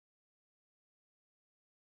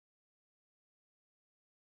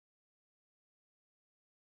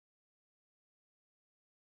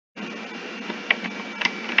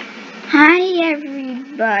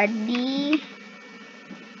everybody.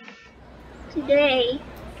 Today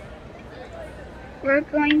we're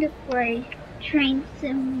going to play Train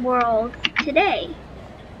Sim World. Today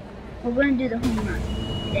we're going to do the home run.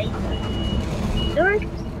 Today, doors.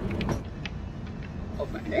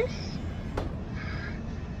 Open this.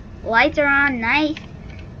 Lights are on. Nice.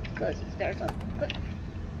 Close these doors up quick.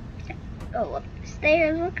 Go up the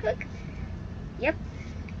stairs real quick. Yep.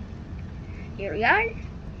 Here we are.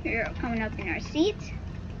 We're coming up in our seat.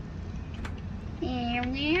 Here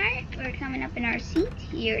we are. We're coming up in our seat.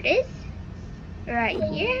 Here it is. Right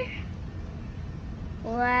here.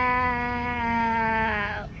 Wow.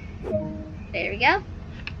 There we go.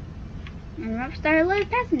 And we're up to start load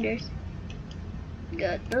passengers.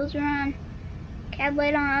 Good. Those are on. Cab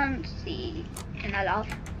light on. Let's see. Turn that off.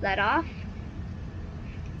 That off.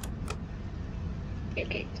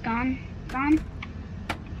 Okay, it's gone. Gone.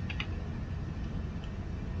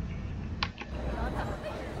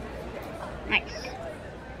 Nice.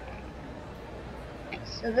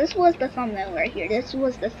 So this was the thumbnail right here. This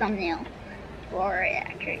was the thumbnail for it.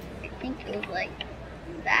 Actually, I think it was like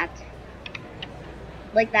that.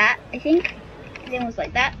 Like that, I think. I think it was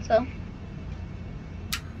like that, so.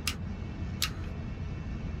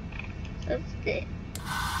 That's it.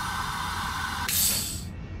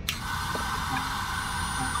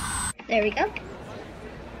 There we go.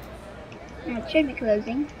 Now it should be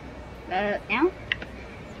closing. Now.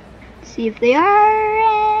 See if they are,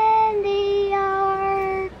 and they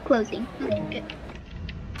are closing. Okay, good.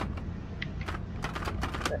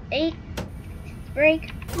 So 8,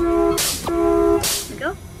 break. There we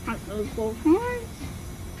go. Have those both horns.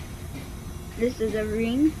 This is a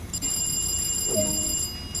ring.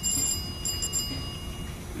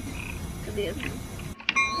 Could be a the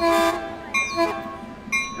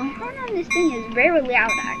horn on this thing is very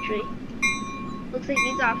loud, actually. Looks like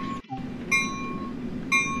he's off.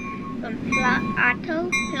 Flat Auto.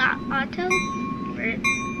 Where?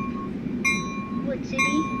 What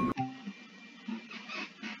city?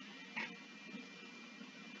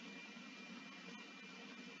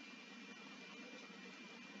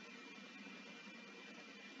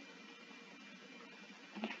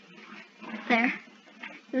 There.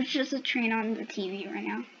 There's just a train on the TV right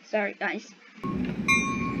now. Sorry, guys.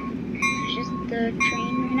 It's just the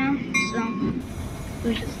train right now, so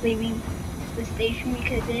we're just leaving the station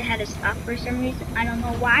because it had to stop for some reason. I don't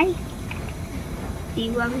know why.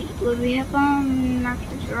 See what we have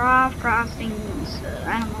markers are off, crossings.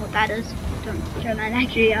 I don't know what that is. Don't turn that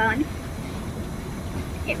actually on.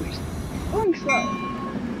 It was going slow.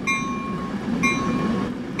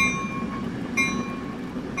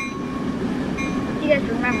 You guys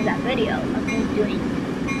remember that video of me doing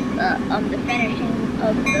the finishing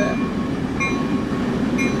of the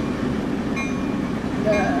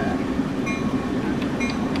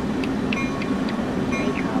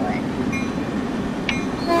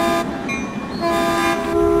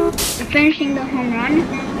finishing the home run.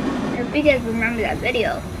 If you guys remember that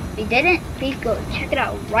video, if you didn't, please go check it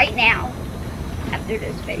out right now after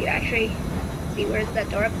this video. Actually, see where's that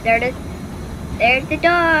door? There it is. There's the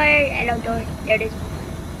door. Hello door. There it is.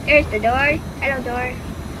 There's the door. Hello door.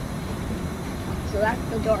 So that's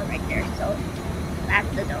the door right there. So that's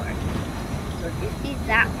the door. So if you see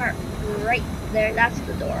that part right there, that's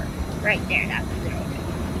the door. Right there, that's the door.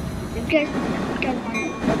 If you guys want to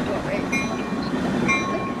know what the door is,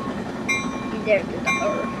 there's the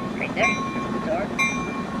door. Right there. That's the door. Right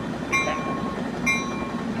there.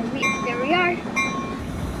 And there we are.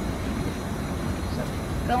 So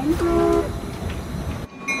going through.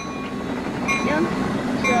 Yeah.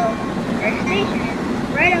 So our station is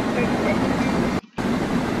right after this.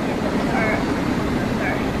 Our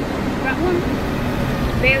front one.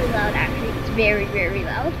 It's very loud, actually. It's very, very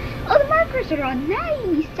loud. Oh, the markers are on.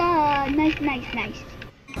 Nice. Nice.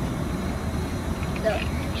 So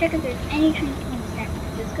check if there's any trains in San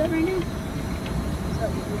Francisco right now. So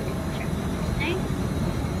we'll check this.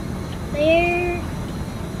 There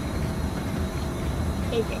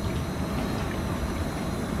is it.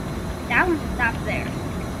 That one stopped there.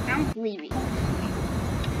 That one's leaving.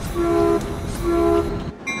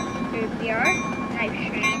 Here we are. Nice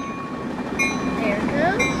train. There it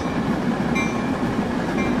goes.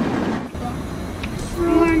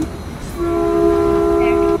 Horn.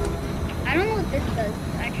 There. I don't know what this does,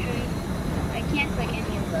 actually. I can't click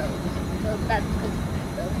any of those. So that's because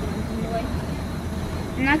those ones in the way.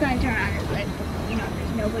 I'm not going to turn on this light because, you know,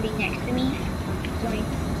 there's nobody next to me. It's only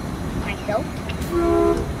myself.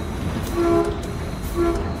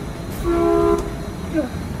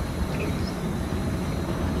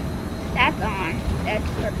 That's on. That's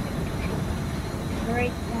perfect.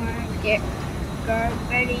 Great one. Get guard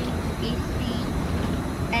ready, DC,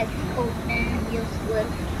 S open, useless.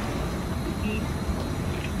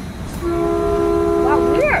 Wow,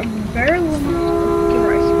 we are very almost to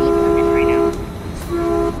our speed limit right now.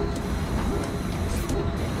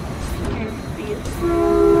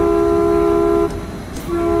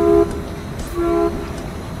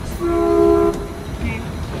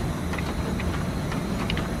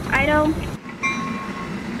 Idle.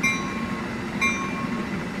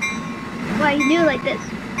 Well, you do like this.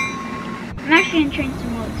 I'm actually in Train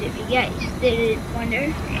Sim Mode 2. If you guys didn't wonder,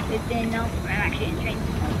 if you didn't know, I'm actually in Train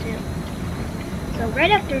Sim Mode 2. So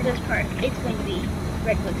right after this part, it's going to be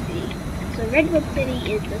Redwood City. So Redwood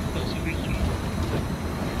City is the station right here.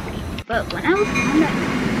 But when I was on that,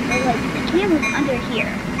 so like the cam was under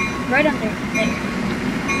here, right under there.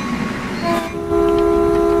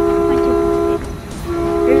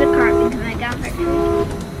 There's a car being coming down actually.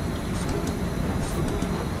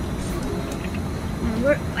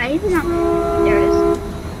 Why is it not? There it is.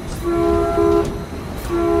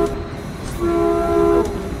 Oh,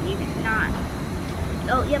 you cannot.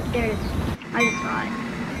 Oh, yep, there it is. I just saw it.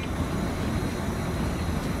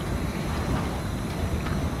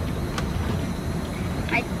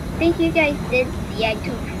 I think you guys did see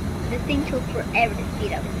this thing took forever to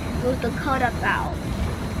speed up. It was the cut-up valve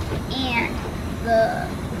and the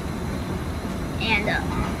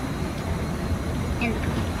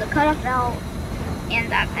cut-off valve and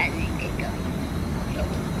that pen didn't get going. So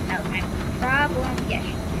that was my problem. Yes,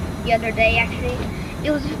 the other day actually.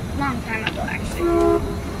 It was a long time ago actually. I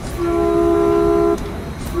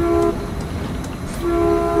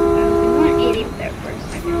was 180 there for a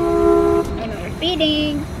second. When we were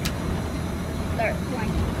speeding, start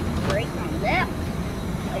flying brake on left,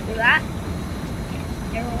 like that.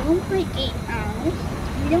 There were 1.8 miles.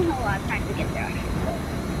 We don't have a lot of time to get there actually. So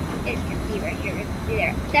as you can see right here, you can see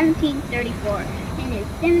there, 17:34. And it's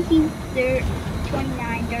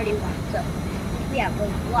 29:31, so we have a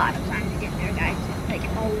lot of time to get there, guys. Like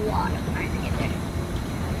a lot of time to get there.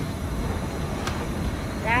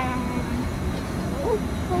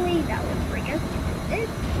 Hopefully that will bring us to this.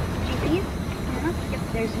 GPs, yep,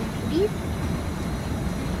 there's some GPs.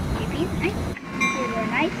 GPs, nice. These are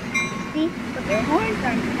nice. See, but their horns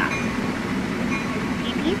are not.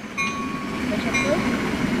 GPs, which are good.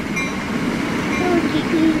 So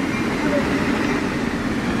GPs.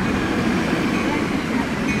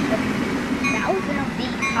 Thousands of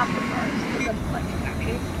these hopper cars to the bunch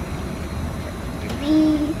actually.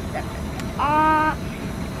 These, that's off.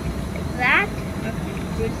 Like that.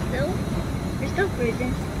 We're still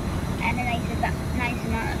cruising at a nice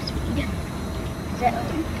amount of speed. So,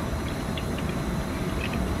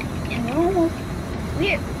 and we're almost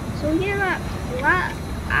so we're at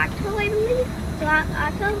Octo, I believe.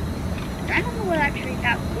 Octo. I don't know what actually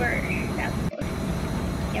that word that was.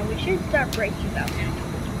 Yeah, we should start braking about now.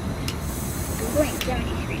 We're going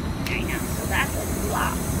 73 right now, so that's a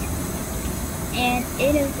lot. And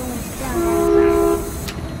it is going 7 miles.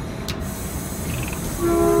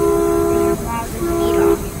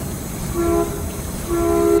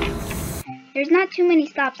 There's not too many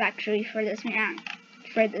stops actually for this one.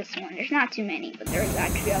 There's not too many, but there's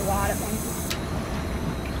actually a lot of them.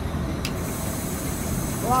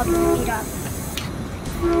 Log speed up.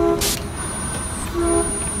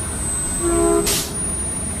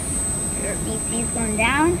 Your BC is going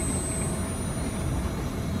down.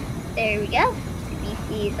 There we go. The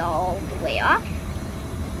BC is all the way off.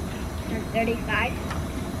 35.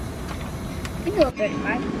 We can go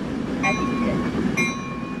 35. That's good.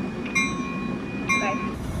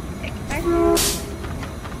 65.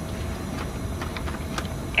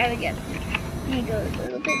 There we go. Let me go a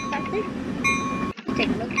little bit faster. Take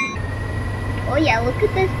a look. Oh yeah, look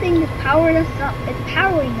at this thing. It's powering us up. It's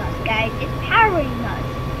powering us, guys. It's powering us.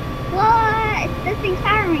 What? This thing's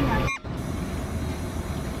powering us.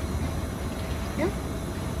 No?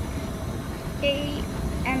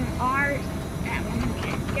 AMR at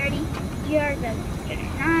 130. GRs at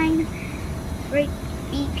 109. Brake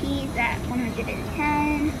BPs at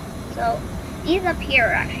 110. So these up here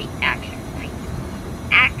are actually action points.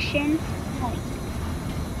 Action points.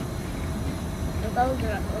 So those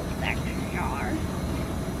are what those actually are.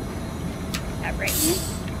 That right here.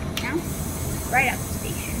 Now, right at the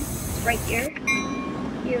station. It's right here.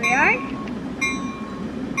 Here we are.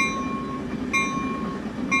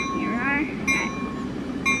 Here we are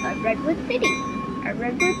at Redwood City. At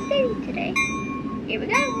Redwood City today. Here we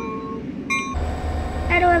go.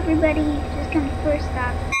 Hello everybody. Just come first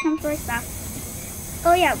stop. Come first stop.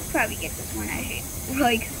 Oh yeah, we'll probably get this one actually.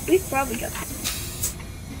 Like, we've probably got this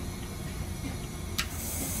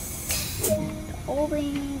one.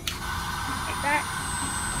 Holding. that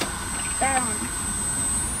on.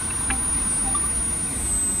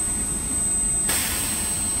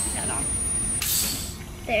 That off.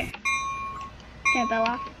 There. Turn bell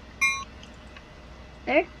off.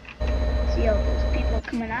 There. See all those people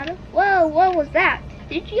coming out of? Whoa, what was that?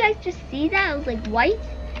 Did you guys just see that? It was like white.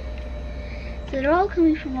 So they're all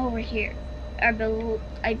coming from over here. I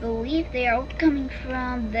believe they are all coming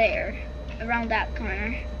from there. Around that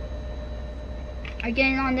corner. Are you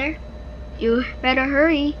getting on there? You better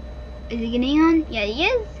hurry. Is he getting on? Yeah, he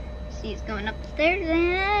is. See, he's going up the stairs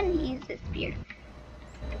and he's disappeared.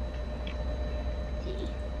 See,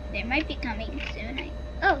 they might be coming soon.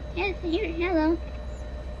 Oh, yes, here. Hello.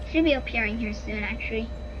 Should be appearing here soon, actually.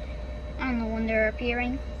 I don't know when they're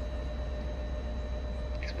appearing.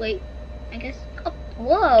 Just wait. I guess. Oh,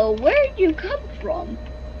 whoa! Where did you come from?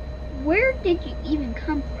 Where did you even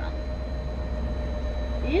come from?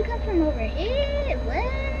 Did you come from over here? What?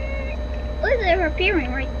 Look, they're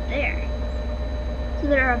appearing right there. So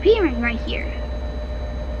they're appearing right here.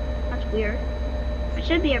 That's weird. I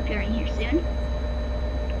should be appearing here soon.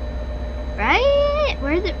 Right?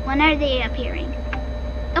 Where is it? When are they appearing?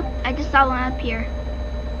 Oh, I just saw one appear.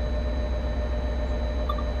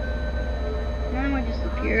 Another one just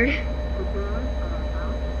appeared.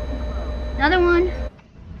 Another one.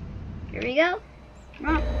 Here we go.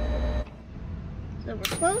 Wrong. So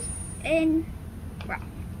we're close and wrong.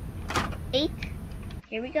 8.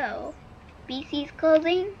 Here we go. BC's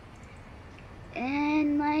closing.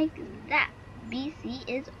 And like that. BC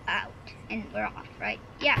is out. And we're off, right?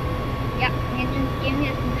 Yeah. Yeah. Engine's giving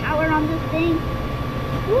us some power on this thing.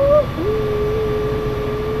 Woohoo!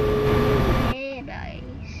 Yeah,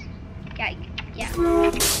 guys. Yeah.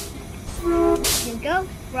 Here we go.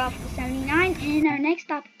 We're off to 79. And our next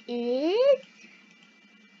stop is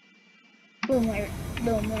Boomer.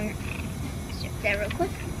 Let's check that real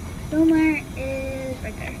quick. Boomer is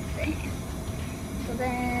right there. So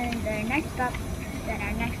then the next stop, then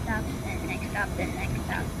our next stop, then the next stop, then the next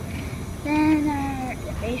stop. Then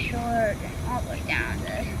the Bay Shore, then all the way down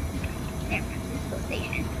to San Francisco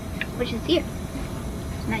Station, which is here.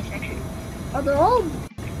 It's nice actually. Although all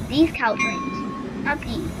these Caltrains, not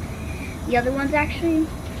these. The other ones actually,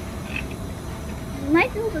 you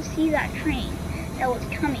might be able to see that train that was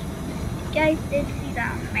coming. You guys did see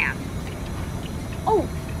that on the map. Oh,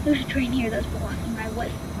 there's a train here that's blocking my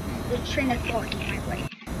way. There's a train that's blocking my way.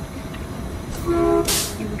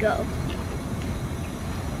 Here we go.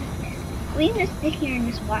 We can just sit here and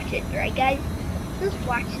just watch it, right guys? Just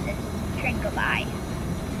watch this train go by.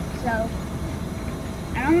 So,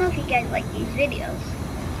 I don't know if you guys like these videos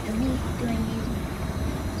of me doing these.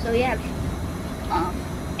 So we have,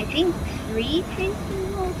 I think 3 Train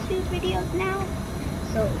Simulator 2 videos now.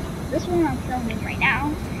 So, this one I'm filming right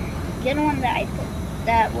now. The other one that I put,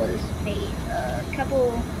 that was made a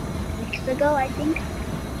couple weeks ago, I think.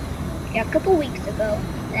 Yeah, a couple weeks ago.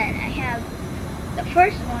 Then I have the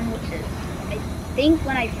first one, which is, I think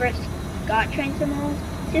when I first got Train Simulator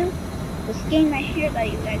 2. This game right here that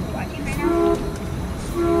you guys are watching right now.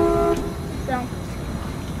 So,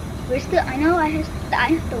 we're still, I know I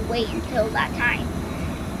have to wait until that time.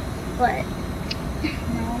 But,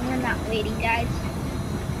 no, we're not waiting, guys.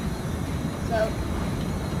 So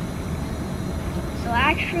I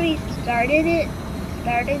actually started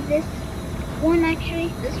this one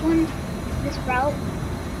actually, this route.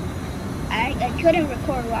 I couldn't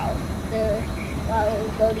record while it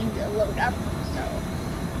was loading to load up, so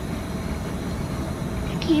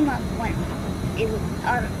it came up when it was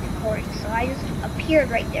out of recording, so I just appeared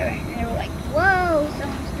right there, and they were like, whoa,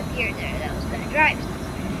 someone just appeared there that was gonna drive,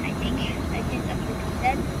 I think that's what they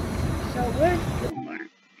said. So where's Boomer?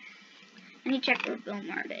 Let me check where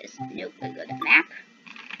Boomer is. Nope, we go to map.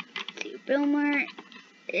 Let's see, Boomer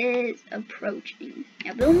is approaching.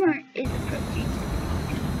 Now Boomer is approaching.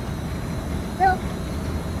 So, I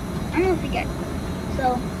don't know if you guys know.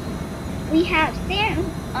 So, we have we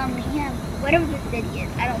have whatever the city is.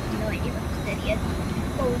 I don't have no idea what the city is.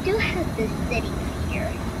 But we do have this city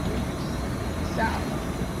here. Some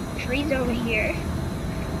trees over here.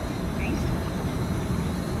 Nice.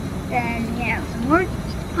 Then we have some more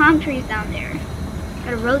palm trees down there.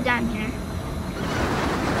 Got a road down here.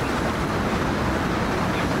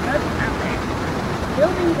 Road down there.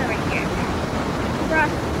 Buildings over here.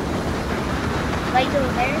 Cross. Lights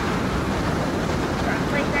over there. Cross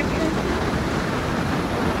lights actually.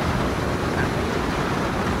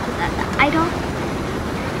 Is that the idol?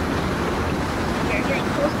 You're getting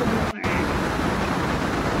close to the Boomer.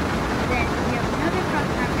 Then we have another cross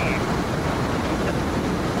down there.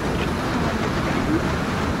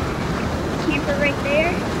 Camper right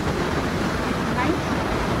there. Nice.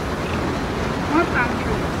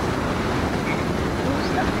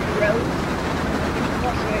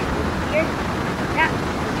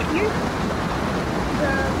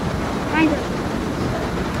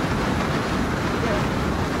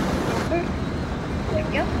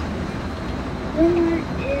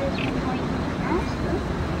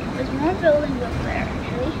 more buildings up there,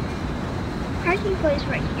 actually. Parking place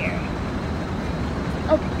right here.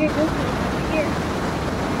 Oh, here's this place over here.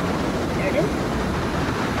 There it is.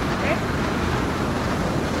 There.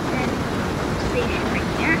 Then station right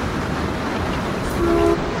here. So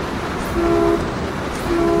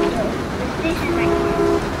the station right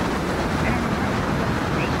here. I don't know how to the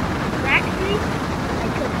station. Actually, I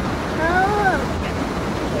could. Oh,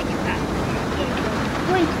 way too fast. It goes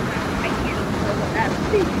way too fast. I can't tell what that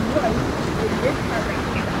station was. With this part right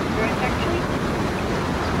here. Where it's actually.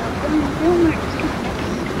 So we're just gonna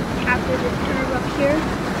after this curve up here.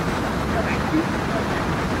 Go back.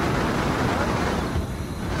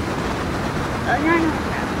 Oh no,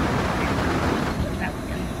 that one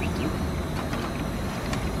doesn't. Thank you.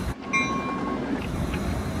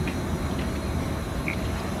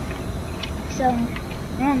 So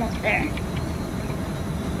we're almost there.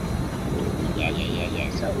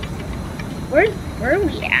 Yeah. So where are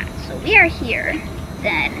we at? So we are here.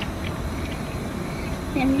 Then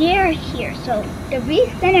we are here. So the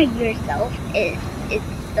recenter yourself is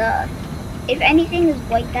the if anything is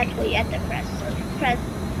white, that's what you have to press. So if you press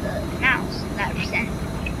the mouse, that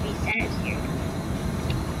recenters here.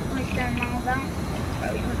 Only 7 miles out.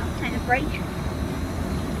 Probably enough time to break.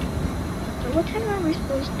 So what time are we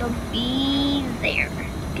supposed to be there?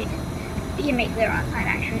 Okay. We can make there on time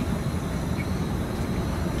actually.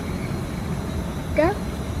 Go,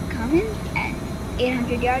 coming and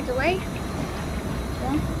 800 yards away. So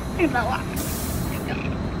in about walk. There we go.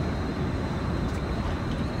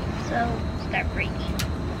 So start braking.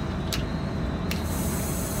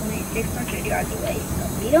 Only 600 yards away, so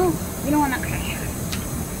we don't want to crash.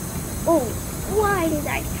 Oh, why did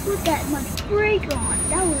I put that much brake on?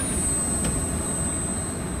 That was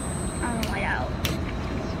I don't know why that was.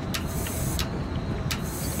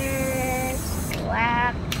 Service,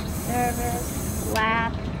 lap, service,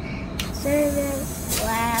 lap, service,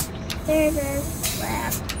 lap, service,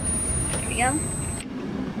 lap. There we go.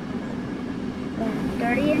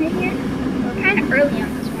 30 in it here. We're kind of early on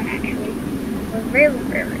this one actually. We're very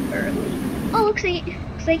early. Oh, looks like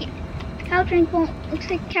Caltrain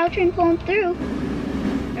pulling through.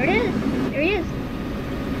 There it is. There he is.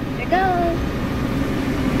 There it goes.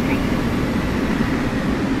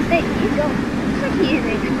 Nice. He's going. Looks like he is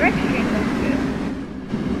an express train going through.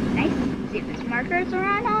 Nice. See if his markers are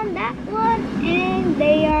on that one, and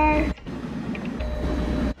they are.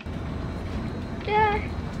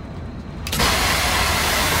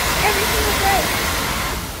 Everything is right.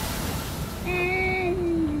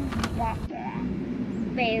 And walk on.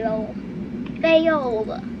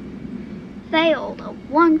 Failed.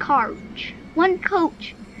 One coach.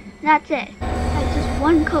 That's it. That's just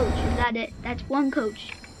one coach. Is that it? That's one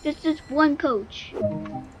coach. Just one coach.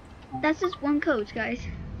 That's just one coach, guys.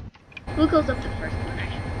 Who goes up to the first one,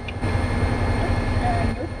 actually?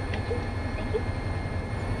 Nope. Thank you.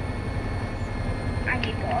 I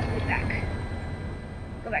need to go all the way back.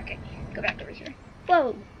 Go back over here.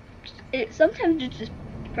 Whoa. Sometimes it just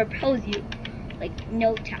propels you like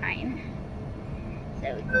no time.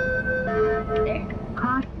 So there.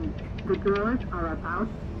 Caution, the doors are about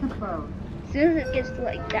to close. As soon as it gets to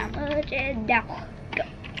like that much, and down, go.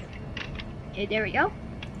 Okay, there we go.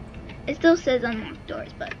 It still says unlock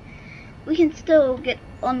doors, but we can still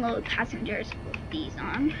unload passengers with these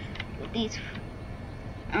on.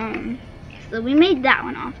 So we made that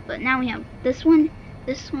one off, but now we have this one,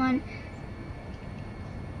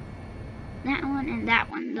 that one, and that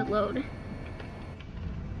one to load.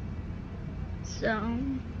 So,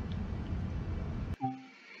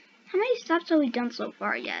 how many stops have we done so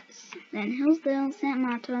far? Yes. Then Hillsdale, San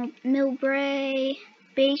Martin, Millbrae,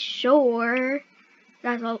 Bay Shore.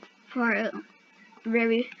 That's all far,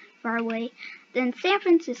 very far away. Then San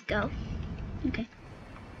Francisco. Okay.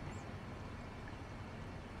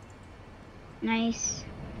 Nice.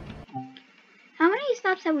 How many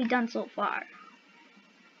stops have we done so far?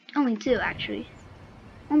 Only 2, actually.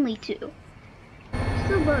 Only 2.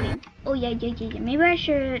 Still loading. Oh yeah. Maybe I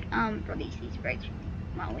should release these brakes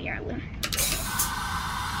while we are holding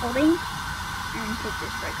and take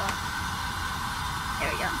this brake off.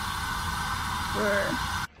 There we go.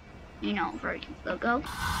 For it can still go.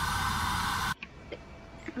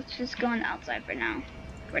 Let's just go on the outside for now.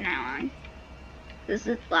 For now on. This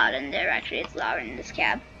is loud in there. Actually, it's louder in this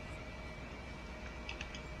cab.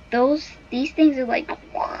 These things are like.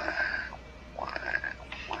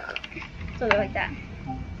 So they're like that.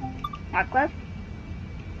 Walk left.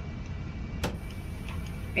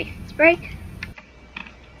 Let's brake.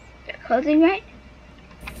 They're closing right.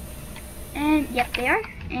 And yep, they are.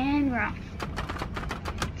 And we're off.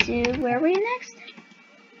 To where are we next?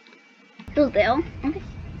 Hillsdale. Okay.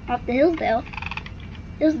 Off the Hillsdale.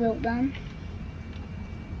 Hillsdale done.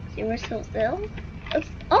 See, where's Hillsdale? It's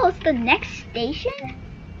the next station?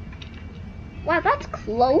 Wow, that's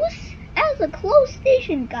close. That is a close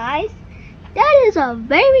station, guys. That is a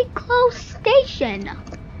very close station.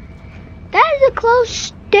 That is a close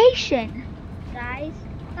station. Guys,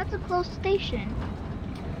 that's a close station.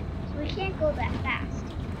 So we can't go that fast.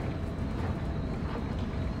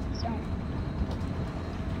 So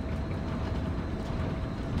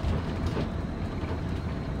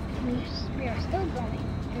we are still going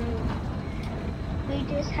through. We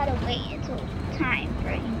just had to wait until time for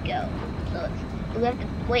it to go. So we have to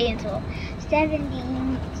wait until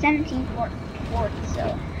 17:40.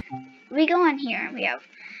 So we go on here and we have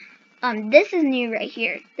this is new right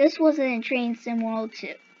here. This wasn't in Train Sim World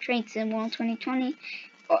 2, Train Sim World 2020,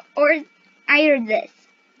 or either this.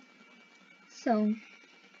 So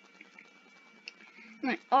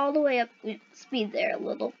went all the way up, speed there a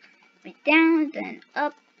little, went down, then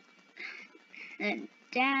up, then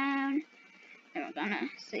down. And we're gonna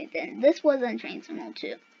see then this wasn't Train Sim World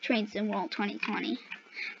 2, Train Sim World 2020,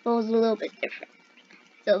 but it was a little bit different.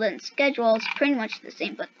 So then schedule is pretty much the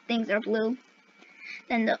same, but things are blue.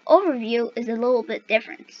 Then the overview is a little bit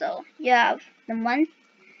different. So you have the month,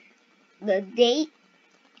 the date,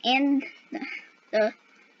 and the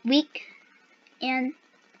week, and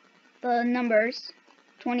the numbers.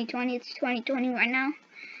 2020, it's 2020 right now.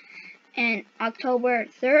 And October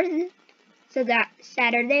 3rd, so that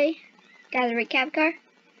Saturday, got a recap car.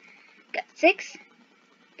 Got 6.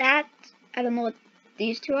 That, I don't know what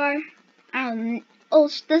these two are. Oh,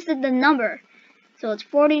 this is the number. So it's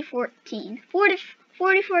 4014.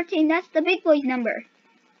 4014, that's the big boy's number.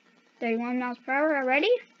 31 miles per hour already?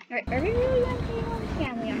 Are we really on 31?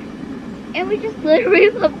 Yeah, we are. And we just literally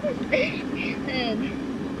left the station.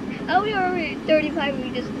 Oh, we are already at 35,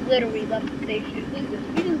 we just literally left the station. Look at this,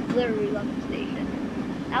 we just literally left the station.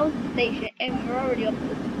 That was the station, and we're already up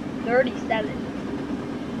to 37.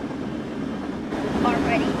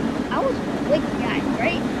 Already. I was quick, guys,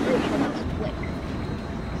 right? Pretty sure I was quick.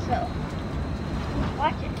 So, let's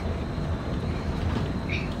watch it.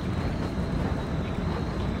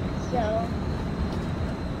 So,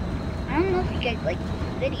 I don't know if you guys like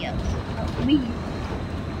videos of me.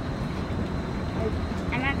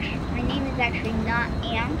 My name is actually not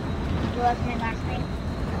Am. Well, that's my last name.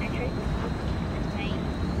 Actually, that's my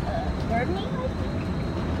third name, I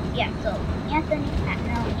think. Yeah, so Anthony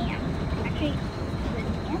Patnell Am. Actually, is it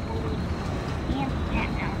Anthony? Am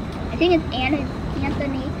Patnell. I think it's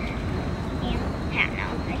Anthony Am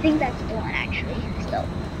Patnell. I think that's the one actually. So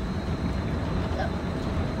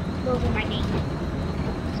those are my names.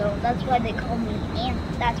 So that's why they call me Amp.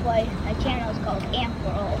 That's why my channel is called Amp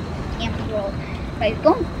World. Amp World. Right,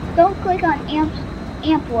 don't click on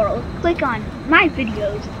Amp World. Click on my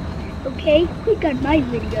videos. Okay? Click on my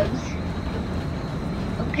videos.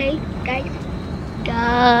 Okay, guys?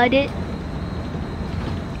 Got it.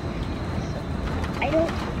 So, I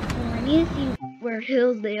need to see where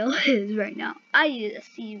Hillsdale is right now. I need to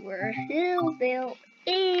see where Hillsdale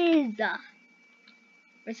is.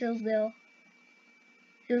 Where's Hillsdale?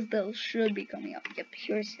 Hillsdale should be coming up. Yep,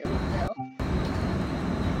 here's Hillsdale.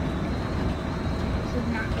 This is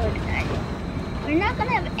not good, guys. We're not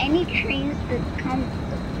gonna have any trains that come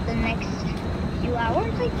the next few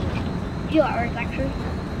hours, I think. Few hours, actually.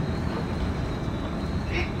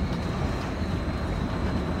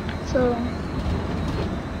 So,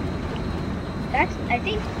 that's, I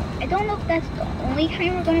don't know if that's the only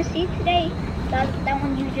train we're gonna see today. That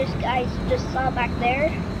one you guys just saw back there.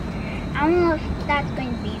 I don't know if that's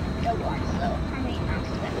going to be the one, so how many miles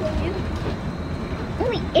does that go to?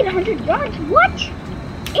 Only 800 yards? What?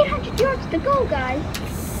 800 yards to go, guys.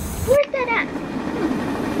 Where's that at?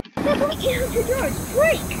 That's only 800 yards.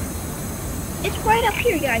 Break! It's right up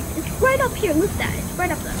here, guys. It's right up here. Look at that. It's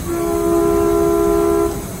right up there.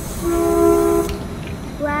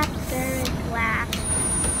 Flaps, there is flaps.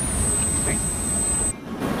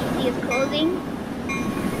 AC is closing.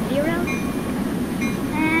 0.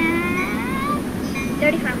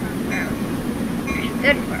 35 miles per hour.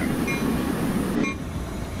 34.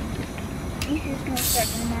 DC is going to start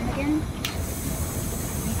going on again.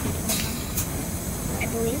 I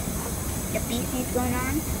believe. Yep, DC is going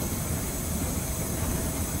on.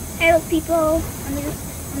 Hey, look, people.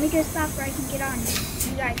 Let me just stop where I can get on.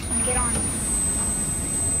 You guys can get on.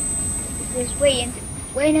 Just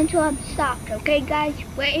wait until I'm stopped, okay, guys?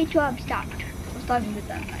 Wait until I'm stopped. I was talking to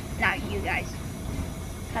them, not you guys.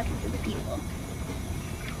 Talking to the people.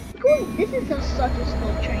 Ooh, this is such a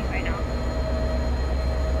slow train right now.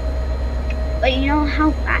 But you know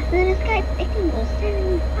how fast it is, guys? It can go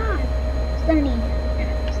 75, 70,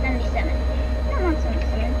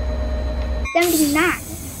 79.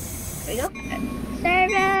 There we go.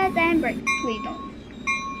 Service and break. Please don't.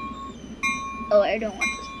 Oh, I don't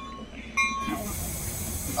want this. I don't want.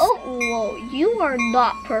 Oh, whoa, you are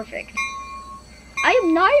not perfect. I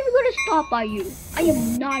am not even going to stop by you. I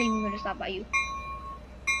am not even going to stop by you.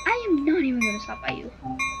 I am not even going to stop by you.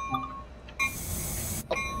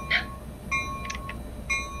 Oh.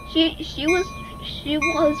 She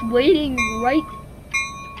was waiting right.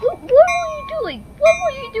 What were you doing? What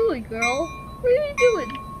were you doing, girl? What are you doing,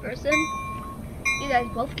 person? You guys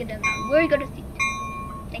both get them down. Where are you going to sit?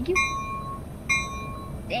 Thank you.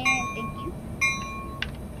 And thank you.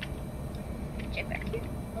 Check back here.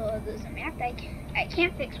 Oh, there's a map I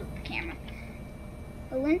can't fix with the camera.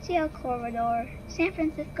 Valencia Corridor, San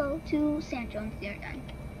Francisco to San Jones. They're done.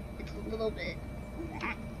 It's a little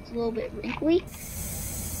bit wrinkly.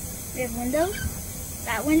 We have windows,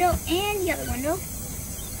 that window, and the other window.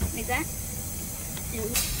 Like that.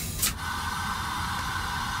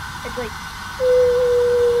 It's like.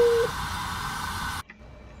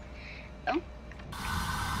 Oh.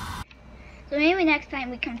 So maybe next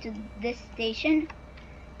time we come to this station,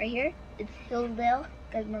 right here, it's Hillsdale.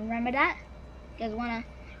 You guys remember that? You guys wanna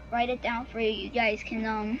write it down for you? You guys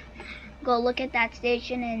can go look at that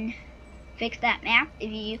station and fix that map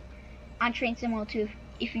if you on Train Sim World 2.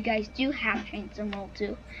 If you guys do have Train Sim World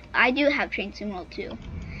 2, I do have Train Sim World 2.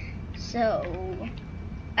 So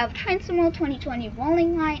I have Train Sim World 2020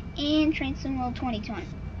 Rolling Line and Train Sim World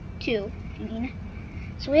 2022. I mean,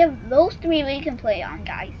 so we have those three we can play on,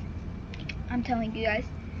 guys. I'm telling you guys,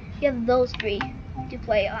 we have those three to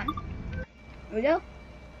play on. Here we go.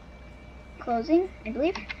 Closing, I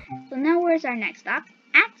believe. So now where's our next stop?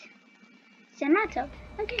 At San Mateo.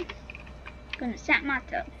 Okay. Going to San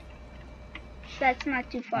Mateo. That's not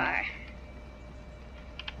too far.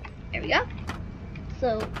 There we go.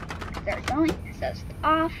 So start going. So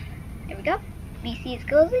off. There we go. BC is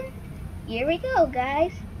closing. Here we go,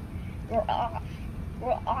 guys. We're off.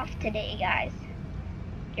 We're off today, guys.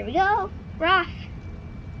 Here we go. We're off.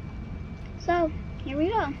 So here we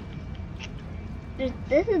go.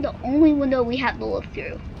 This is the only window we have to look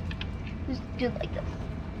through. Just do it like this.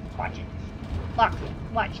 Watch it.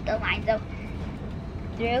 Watch the lines out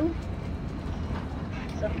through.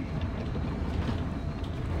 So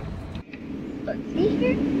let's see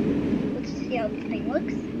here. Let's see how this thing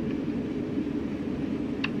looks.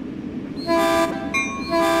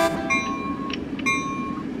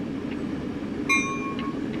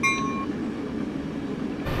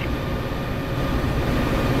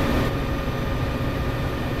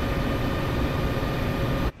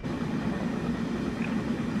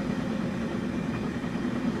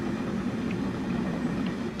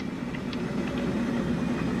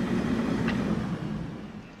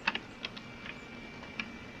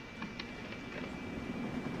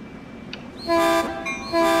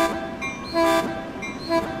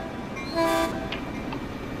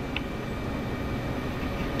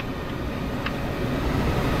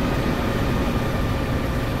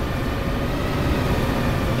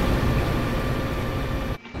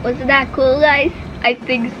 Wasn't that cool, guys? I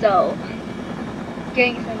think so.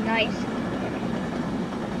 Getting some nice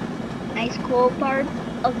cool parts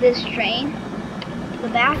of this train. The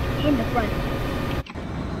back and the front.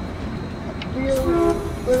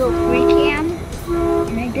 Little free cam.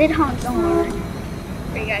 And I did honk the horn.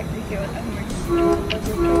 For you guys to hear what the horn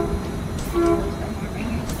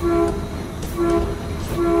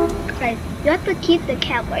is. Guys, you have to keep the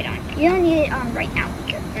cab light on. You don't need it on right now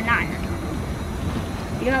because they're not in the tunnel.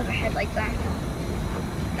 You don't have your headlights on.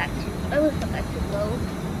 That's too. I would put that too low.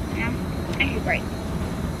 Yeah, actually bright.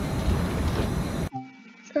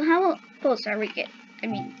 So how close are we getting? I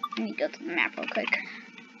mean, let me go to the map real quick.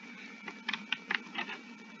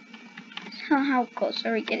 So how close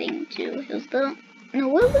are we getting to Hillsdale? No,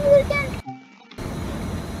 what was it again?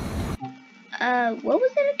 What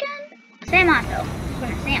was it again? San Mateo. We're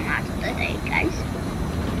going to San Mateo today, guys.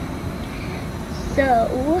 So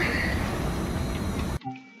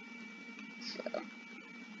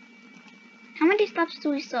how many stops do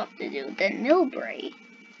we still have to do? Then Millbrae,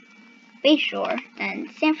 Bayshore, then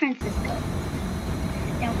San Francisco.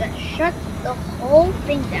 Then we're gonna shut the whole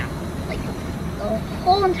thing down, like the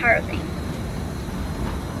whole entire thing.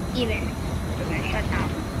 Even we're gonna shut down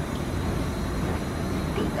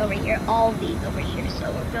these over here, all these over here.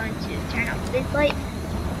 So we're going to turn off this light.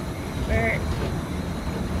 Let's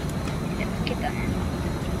get them in.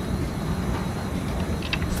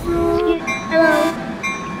 Hello.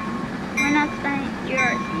 We're not spending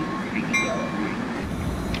yours.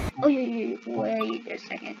 Oh, wait a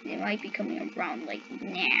second. They might be coming around like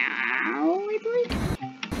now, I believe.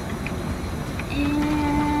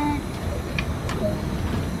 And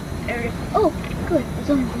good. It's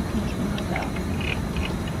only 1.2 miles out.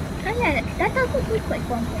 Oh yeah, that does look like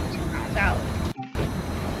 1.2 miles out.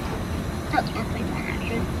 That's 1.1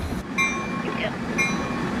 actually. Here we go.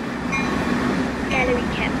 Battery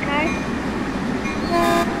cap car.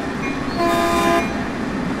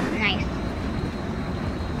 Nice.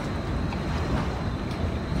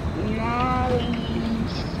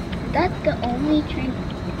 Nice. That's the only train.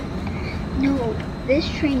 No, this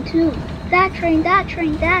train too. That train, that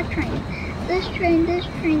train, that train. This train, this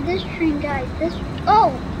train, this train, guys. This.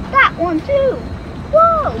 Oh, that one too.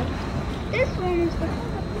 Whoa. This one is the.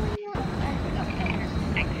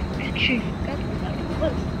 Actually, forgot what that one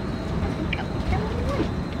was. I forgot what that one was.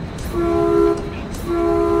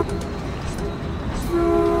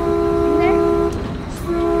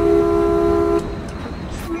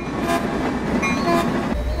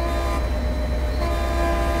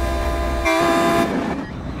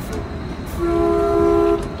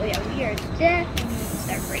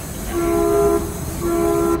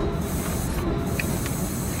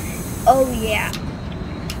 Oh yeah.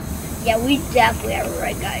 Yeah, we definitely have a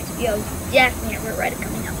ride, guys. Yo, definitely have a ride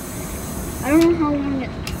coming up. I don't know how long it...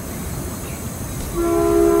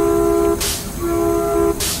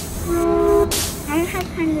 I don't have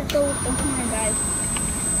time to go with the horn, guys.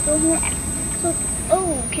 So,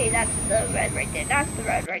 oh, okay, that's the red right there. That's the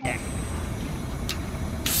red right there.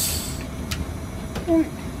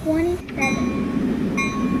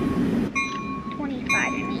 27. 25,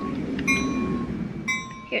 I mean.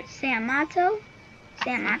 Here's San Mato.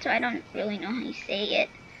 San Mato, I don't really know how you say it.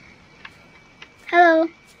 Hello.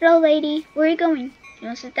 Hello, lady. Where are you going? You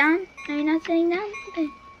want to sit down? Are you not sitting down? Okay.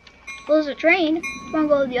 Well, there's a train. You want to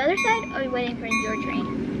go to the other side, or are you waiting for your train?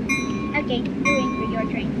 Okay, you're waiting for your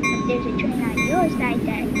train. But there's a train on your side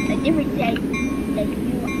that, a different side that if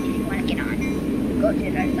you want to get on. Go to the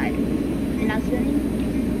other side. You're not sitting?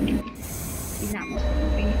 He's not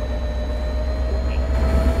moving.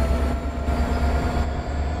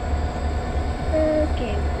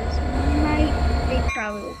 Okay, this might, they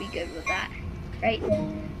probably will be good with that, right?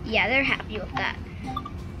 Yeah, they're happy with that.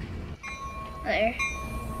 They're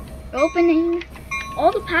opening. All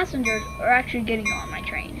the passengers are actually getting on my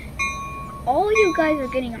train. All you guys are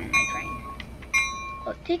getting on my train.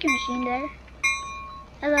 Oh, take your machine there.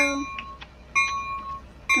 Hello.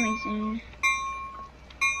 Coming soon.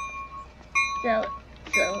 So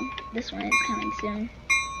this one is coming soon.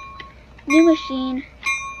 New machine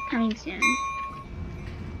coming soon.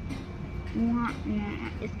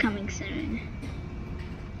 It's coming soon.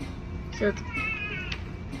 So,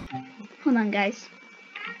 hold on, guys.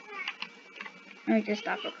 Let me just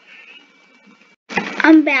stop it.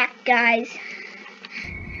 I'm back, guys.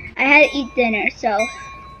 I had to eat dinner, so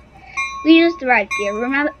we just arrived here.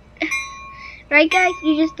 Remember, right, guys?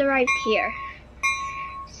 We just arrived here.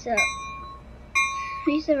 So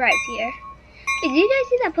we just arrived here. Hey, did you guys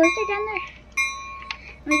see that poster down there?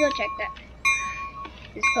 Let me go check that.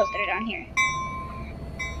 This poster down here.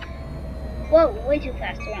 Whoa, way too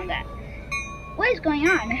fast around that. What is going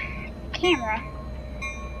on? Camera.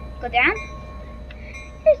 Go down.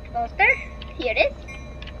 Here's the poster. Here it is.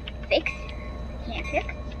 Fix. Can't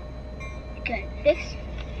fix. Couldn't fix.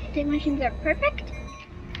 Take machines are perfect.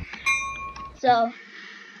 So,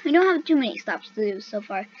 we don't have too many stops to do so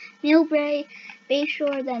far. Millbrae,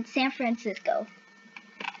 Bayshore, then San Francisco.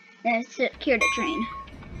 Then secure the train.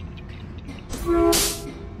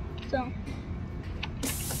 So,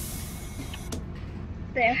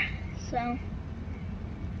 there. So,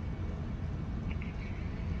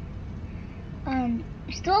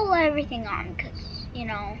 still let everything on because, you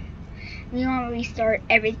know, we want to restart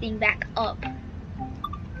everything back up.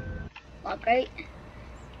 Lock right.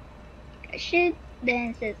 I should.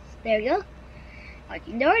 Then it says, there we go.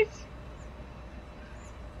 Locking doors.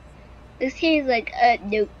 This here is like,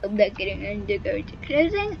 nope, I'm not getting into go to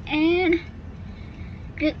closing and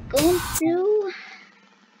going through.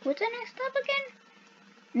 What's the next stop again?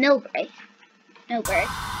 Millbrae. Millbrae.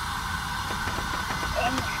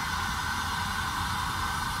 And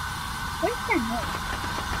where's that noise?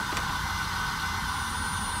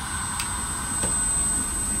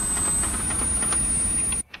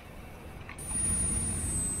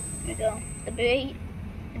 There we go. The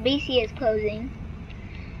base here is closing.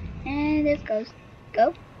 And this goes.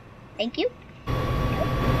 Go. Thank you. Go.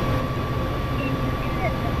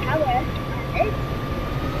 And the power on this.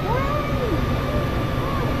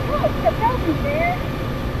 Whoa, the propellers there.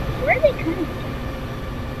 Where are they coming from?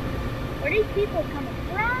 Where are these people coming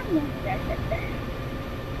from? That's it there.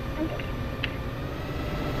 Okay.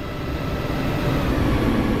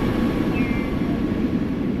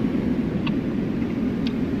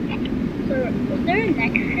 So Was there a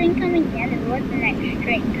next train coming? Yeah, there was the next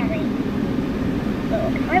train coming. So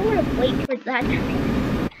if I were to wait for that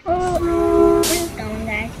train, oh, we're just going,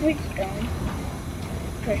 guys. We're just going.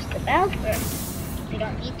 Press the bell first. We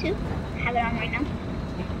don't need to have it on right now.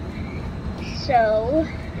 So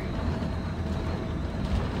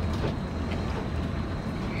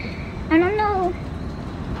I don't know.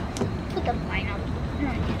 Put the fine on. No,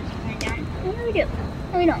 I need to fine down. What do we do?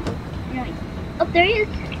 No, we don't. No, oh, there he is.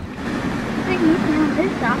 Say he's now on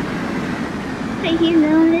this stop. Say he's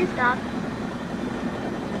now on this stop.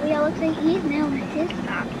 Oh yeah, looks like he's now on his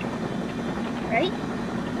stop. Right?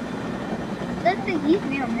 Let's say he's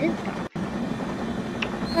now on his stop.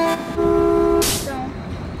 So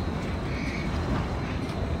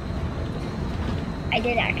I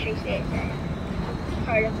did actually say that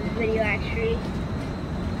part of the video actually.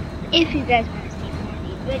 If you guys want to see more of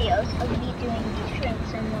these videos, I'll be doing these Train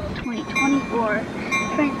Sim World 2020 or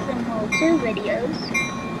Train Sim World 2 videos.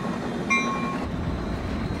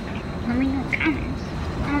 Let me know in the comments.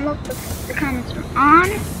 I don't know if the comments are on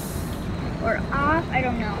or off, I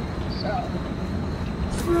don't know. So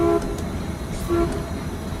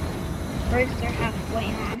first they're halfway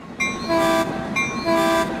on.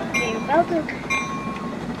 Okay, you're about to.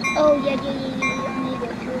 Oh yeah, we don't need to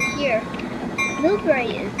go through here. Millbury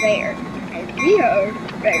is there, and we are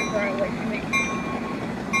very far away from it.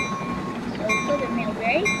 So go to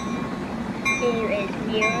Millbury. Here is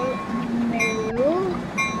Millbury.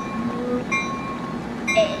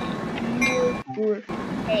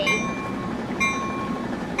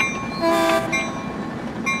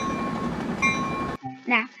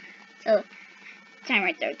 Now, so time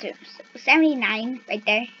right there too. So 79 right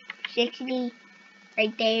there, 60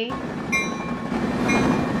 right there.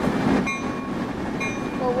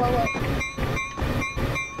 Whoa, whoa, whoa.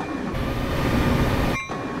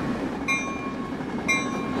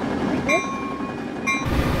 Like this?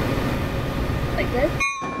 Like this?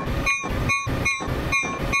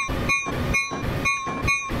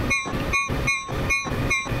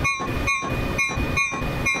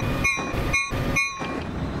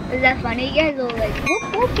 Is that funny? You guys are like whoop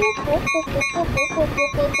whoop whoop whoop whoop whoop whoop whoop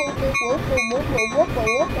whoop whoop whoop whoop whoop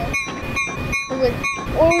whoop. Like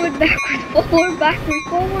forward, backwards, forward, backwards,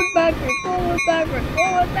 forward, backwards, forward, backwards,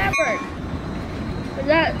 forward, backwards. Is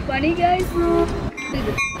that funny, guys? Is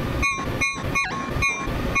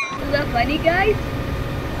that funny, guys?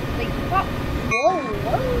 Like whoa, whoa,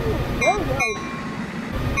 whoa, whoa,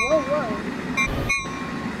 whoa, whoa.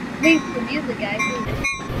 Please the music, guys.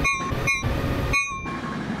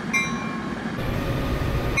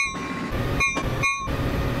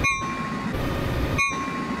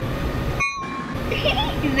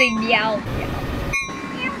 He's like meow, meow,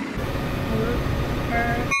 meow,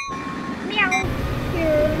 meow,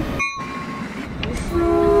 here.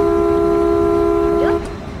 Yep.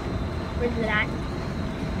 Where's it at?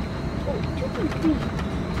 Oh,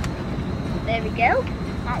 2.3. There we go.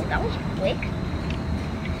 Oh, that was quick.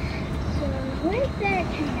 So, where's that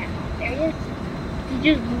train at? There it is. You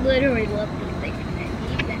just literally love these things,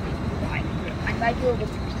 and you can fly through. I might be able to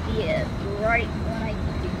see it right when I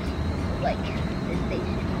use like this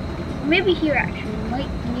station. Maybe here actually. We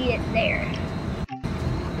might need it there.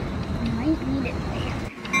 We might need it there.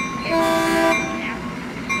 Now,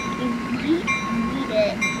 we might need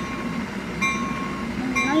it. We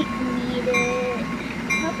might need it.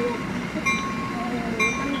 Probably.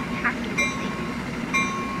 Let me tackle this thing.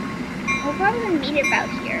 We're probably gonna meet it about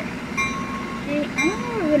here. See, I don't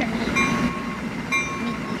know where we're gonna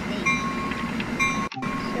meet these things.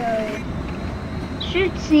 So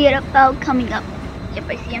should see it about coming up. Yep,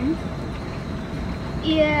 I see him.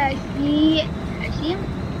 Yeah, I see him.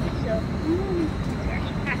 So,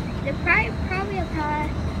 they're probably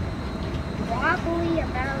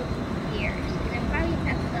about here. So they're probably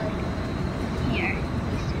about here.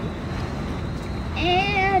 These two.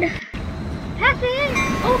 And passing.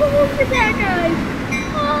 Oh, look at that, guys.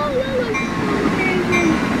 Oh, that looks so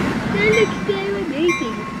amazing. That looks so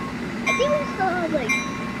amazing. I think we saw like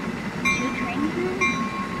 2 trains now.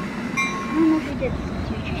 I don't know if we did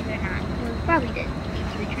 2 trains or not. We probably did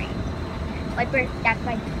 2 trains. Wiper that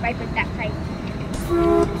side, wiper that side.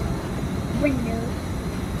 Window.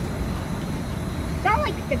 Sound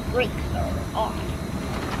like the brakes are off.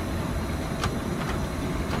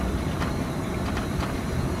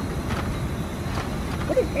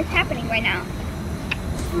 What is this happening right now?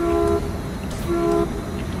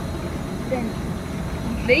 Then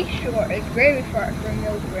Bayshore is very far from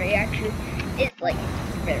Millbury. Actually, it's like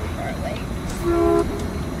very far away.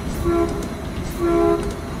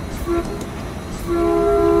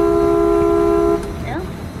 No,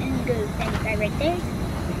 and go stand side right there.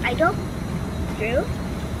 Idle. through.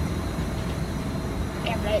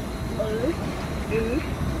 And let's move through.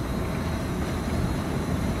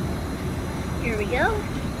 Here we go.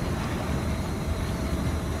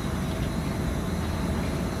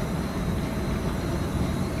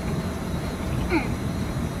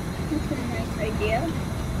 That's a nice idea.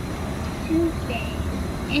 Two things.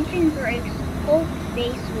 Engine brakes, hold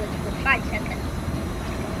base with for 5 seconds.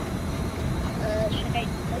 Should I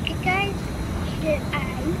click it, guys? Should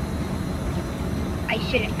I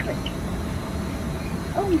shouldn't click it.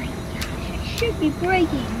 Oh my gosh, I should be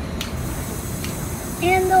braking.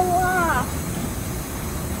 And the lock.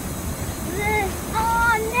 This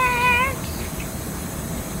on next.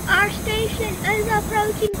 Our station is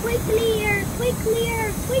approaching. Quick clear, quick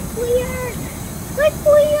clear, quick clear, quick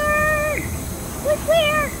clear, quick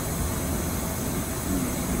clear.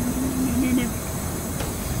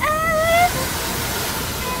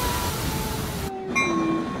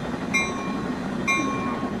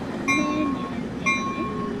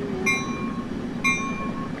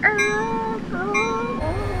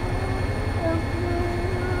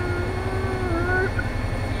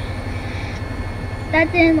 That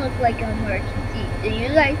didn't look like an emergency.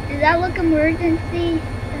 Did that look emergency?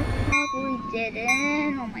 That probably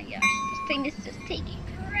didn't. Oh my gosh, this thing is just taking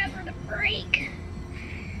forever to break.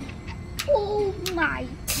 Oh my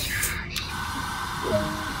gosh.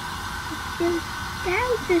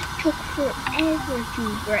 That just took forever to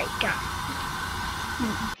break, guys.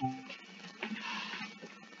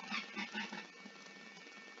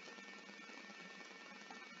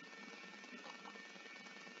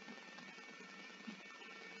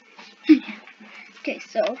 Okay,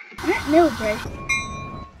 so I'm at Millbridge.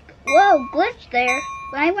 Whoa, glitch there.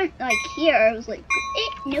 When I went like here, I was like,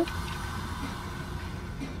 nope.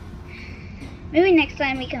 Maybe next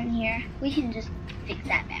time we come here, we can just fix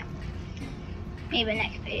that map. Maybe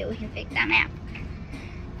next video we can fix that map.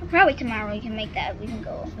 Or probably tomorrow we can make that. We can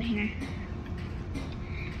go over here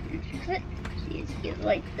and fix it. See if the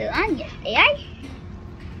light's still on. Yes, they are.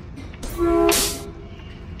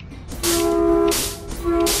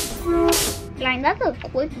 Blind, that's a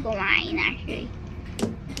quick blind actually.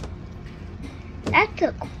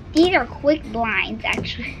 These are quick blinds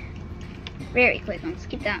actually. Very quick ones.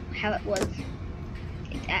 Keep that how it was.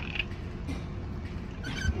 Like that.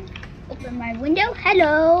 Open my window.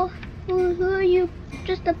 Hello. Who are you?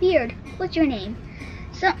 Just appeared. What's your name?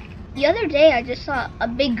 So the other day I just saw a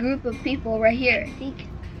big group of people right here, I think.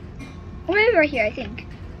 Or maybe right here, I think.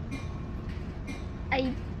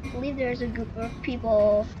 I believe there's a group of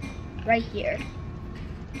people right here.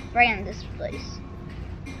 Right on this place.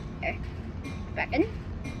 There. Back in.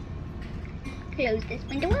 Close this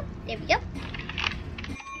window up. There we go.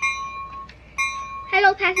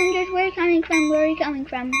 Hello passengers, where are you coming from? Where are you coming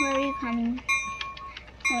from? Where are you coming?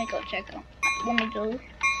 Let me go check out. Let me go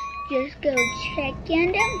just go check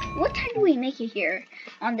in them. What time do we make it here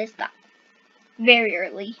on this stop? Very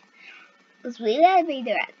early. Because we gotta be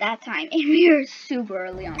there at that time. And we are super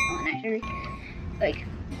early on that one actually. Like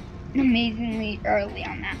amazingly early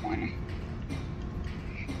on that one.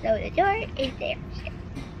 So the door is there.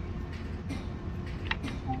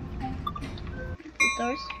 The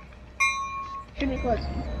doors should be closed.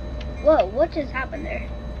 Whoa, what just happened there?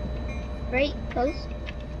 Right, close.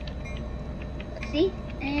 Let's see.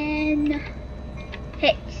 And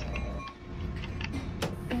hit.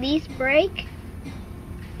 Release brake.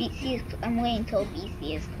 BC is, I'm waiting until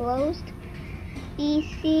BC is closed.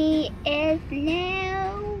 BC is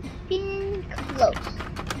now being closed.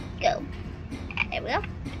 Go. There we go.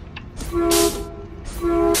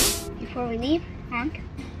 Before we leave, honk.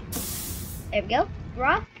 There we go.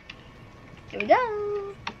 Drop. There we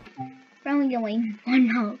go. We're only going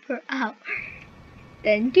 1 mile per hour.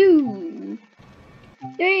 Then 2,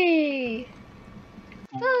 3,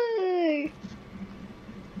 4,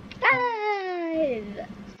 5,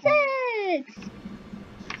 6,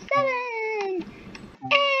 7,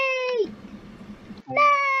 8,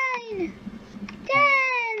 9,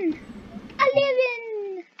 10,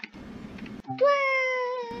 11,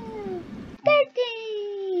 12,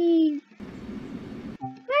 13,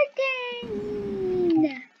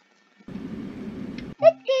 14,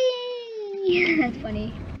 15. That's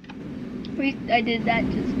funny. I did that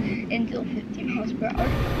just until 15 miles per hour.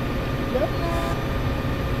 Look.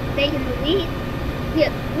 Taking the lead.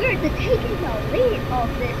 Yeah, we're taking the lead of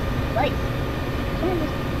this place. Someone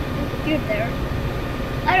just disappeared there.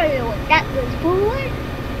 I don't know what that was for.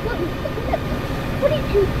 Where are you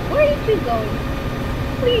going? Where are you going?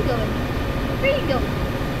 Where are you going?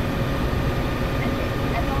 That's it.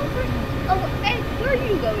 That's all over. Oh, hey, where are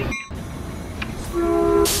you going?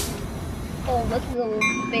 Oh this is a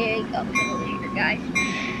big uphill here, guys.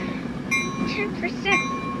 10%,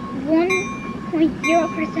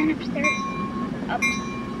 1.0% upstairs.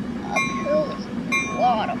 Uphill is a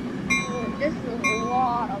lot of. This is a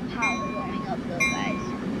lot of power going uphill, guys.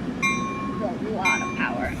 It's a lot of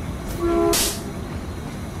power.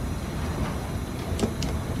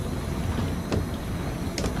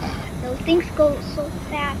 Those things go so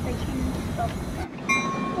fast, I can't stop them.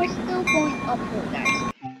 We're still going uphill, guys.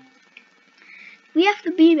 We have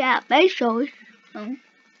to be that base shows.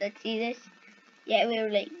 Let's see this. Yeah, we were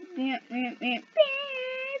like.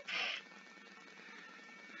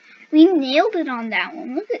 We nailed it on that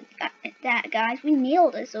one. Look at that, guys. We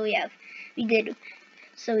nailed it. So we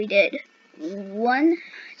did 1,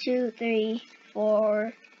 2, 3,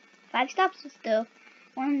 4, 5 stops still.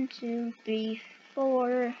 1, 2, 3,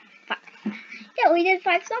 4, 5. Yeah, we did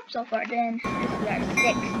 5 stops so far. Then this is our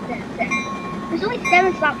 6th, then 7th. There's only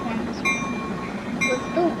 7 stops on this one. So it's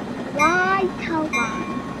still quite a lot.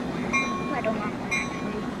 Quite a long one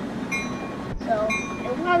actually. So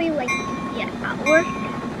it'll probably like be an hour.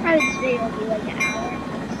 Probably this video will be like an hour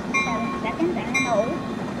and 7 seconds. I don't know.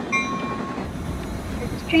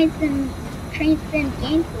 This is Train Sim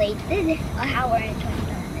gameplay. This is an hour and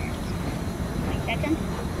 27 minutes. 20 seconds.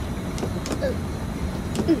 Ooh.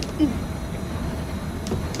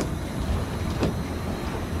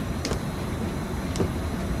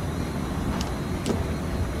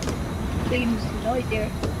 Making some noise there.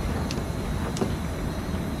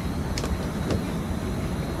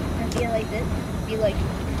 I feel like this. Be like.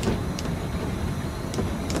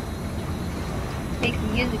 Make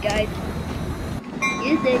some music, guys.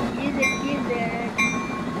 Use it.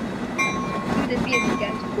 Do this music,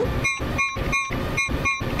 guys. Woo.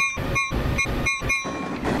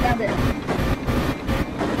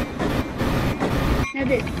 Now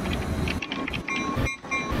this.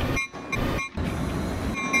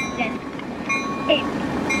 10, 8,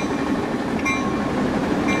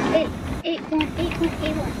 8, 1, 8, 1,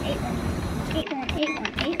 8, 1, 8, 1. 8, 1, 8,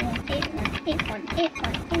 1, 8, 1, 8, 1, 8, 1, 8, 1,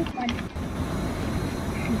 8, 1.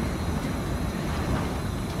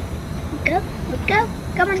 Let's go.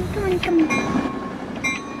 Come on.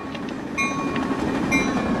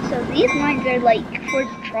 So these lines are like for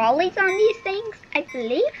the trolleys on these things. I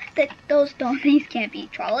believe that those things can't be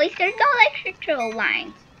trolleys. They're non-electrical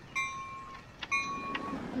lines.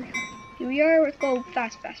 Here we are. Let's go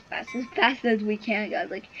fast, as fast as we can, guys.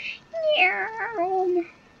 Like,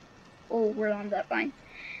 oh, we're on that line.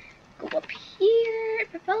 Go up here.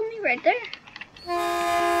 Propel me right there.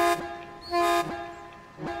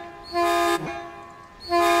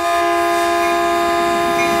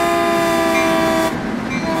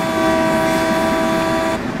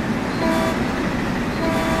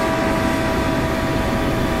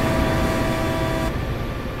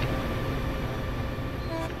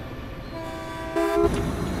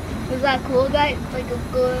 Was that cool, guys? Like a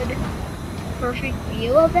good, perfect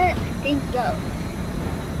view of it? I think so.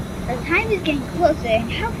 The time is getting closer,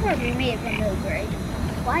 and how far have we made from the grade?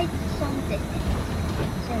 Quite some distance.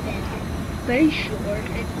 So then, very short.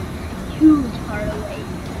 It's a huge part away.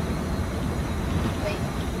 Wait,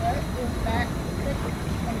 what is that? Could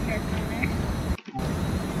come here somewhere.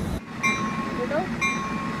 Little.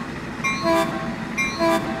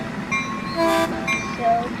 So,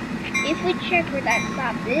 if we check where that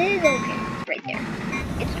stop is, okay, it's right there.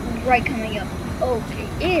 It's right coming up. Okay,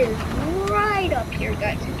 it is right up here,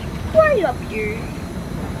 guys. It's right up here.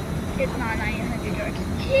 It's not 900 yards.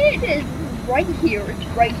 It is right here. It's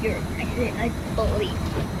right here. I believe.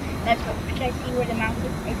 That's what. Should I see where the mouse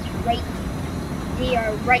is? It's right. They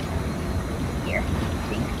are right here.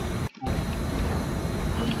 See?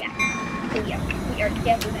 Yeah. Oh yeah. We are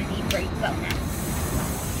definitely right about now.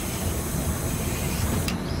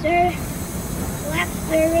 Sir. Lap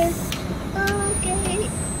service. Okay.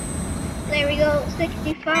 There we go.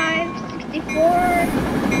 65, 64.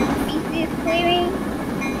 BC is clearing.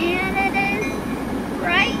 And it is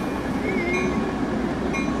right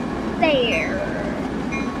there.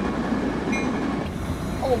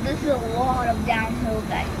 Oh, this is a lot of downhill,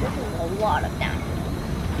 guys. This is a lot of downhill.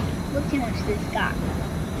 Look how much this got.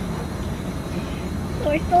 So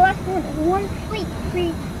we're still at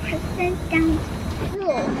 1.3%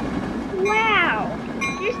 downhill. Wow.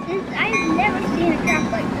 I've never seen a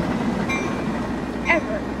graph like this.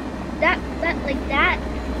 Ever. That.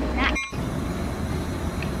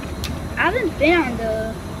 I haven't been on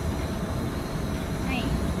the... Wait.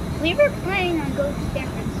 We were planning on going to San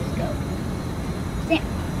Francisco.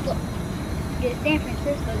 Look. To San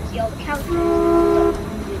Francisco to see all the Caltrain.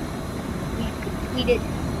 We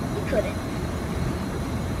couldn't.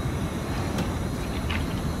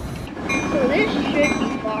 So this should be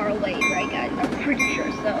far away, right guys? I'm pretty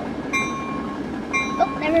sure so.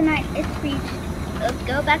 Oh, never mind. It's reached. Let's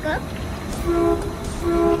go back up.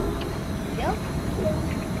 Yep.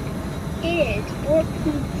 It is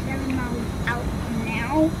 4.7 miles out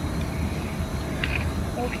now.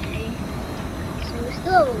 Okay. So we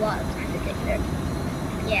still have a lot of time to get there.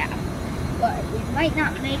 Yeah. But we might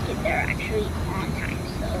not make it there actually on time,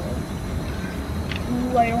 so.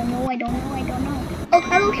 Ooh, I don't know. Oh,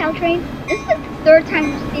 hello, Caltrain. This is the third time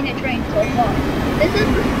we've seen a train so far. This is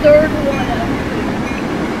the third one.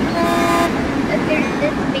 There's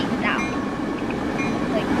this big sound.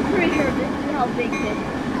 Like, I'm pretty sure this is how big this is.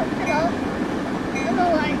 Oh, hello. Hello,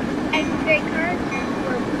 I can trade cars.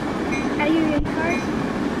 How do you trade cars?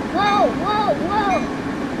 Whoa.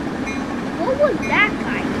 What was that,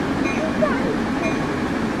 guys? What was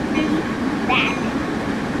that?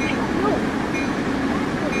 I don't know.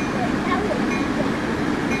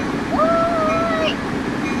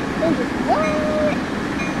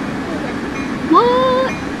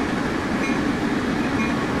 What?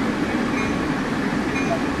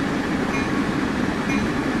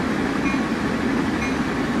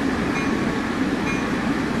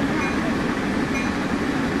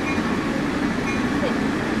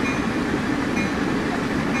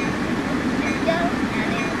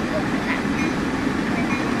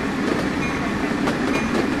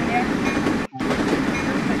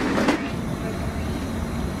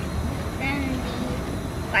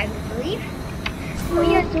 Oh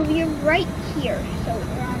yeah, so we're right here. So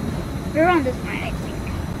we're on this line, I think.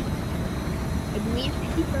 I believe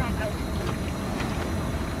we're on out.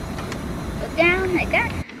 Go down like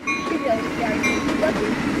that. Should be able to see our GPs up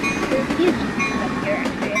here. There's a few GPs up here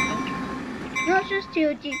actually, I think. No, it's just 2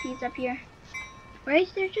 GPs up here. Right?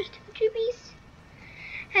 There's just 2 GPs.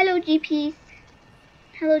 Hello GPs.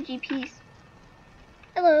 Hello GPs.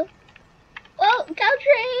 Hello. Oh,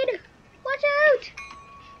 Caltrain! Watch out!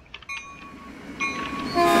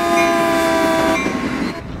 So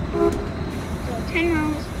 10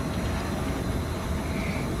 miles,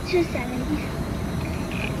 270.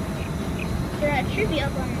 So that should be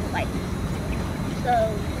up on the lights. So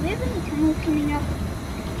do we have any tunnels coming up?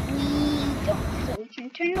 We don't. So we can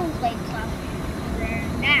turn those lights off for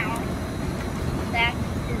now. That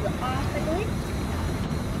is off, I believe.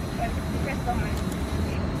 Press the on.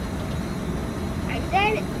 I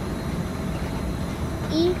said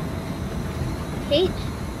E-H-E-E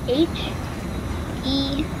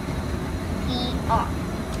off.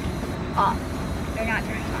 Off. They're not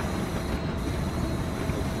turning off.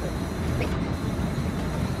 Wait.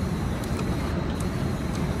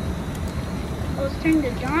 Oh, let's turn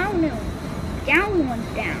the down ones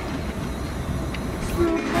down.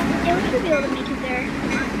 Yeah, we should be able to make it there.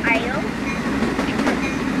 Idle.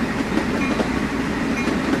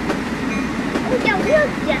 Oh yeah, we'll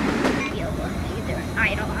definitely be able to make it there.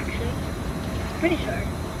 Idle, actually. Pretty sure.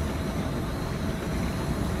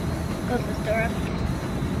 Close the door up.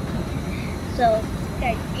 So,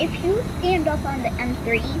 guys, if you stand up on the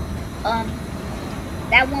M3,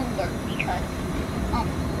 that won't work because,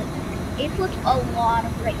 it puts a lot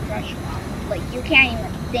of brake pressure on. Like, you can't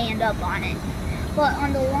even stand up on it. But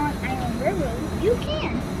on the Long Island Railroad, you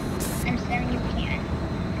can. I'm saying you can.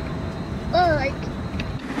 But,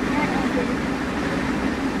 not on the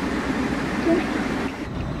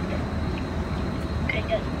okay,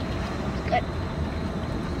 good. Good.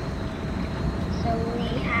 So we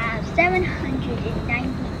have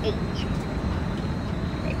 798.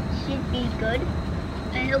 It should be good.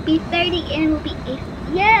 And it'll be 30 and it'll be 8.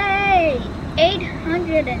 Yay!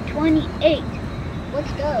 828.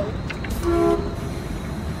 Let's go. Go.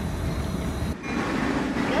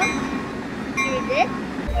 Here's it.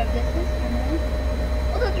 Where this is.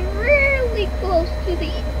 Oh, that's really close to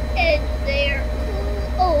the edge there.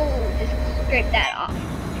 Oh, just scrape that off.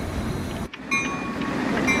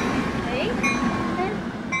 Okay.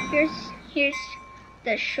 Here's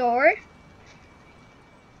the shore.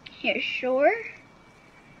 Here's shore.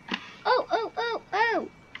 Oh. Oh.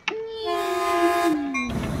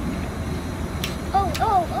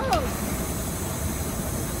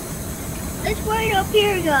 It's right up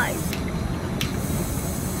here, guys.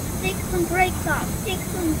 Take some brakes off. Take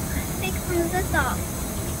some of this off.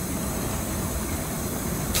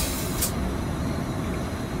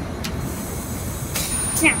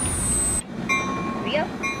 Now, here we go.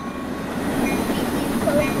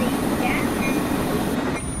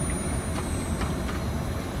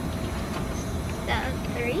 That's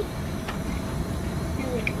 3. And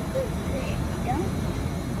we can put there we go.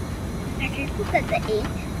 Actually, put that at 8.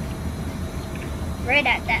 Right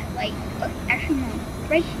at that light. Oh, actually, no.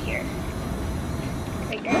 Right here.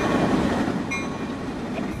 Right there.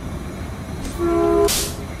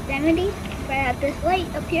 70, right at this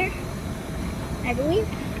light up here, I believe.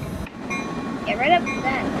 Yeah, right up to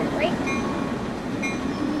this light.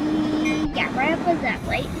 Yeah, right up at that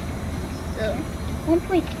light. So,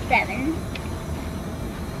 1.7.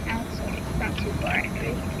 Now it's not too far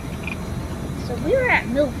actually. So we were at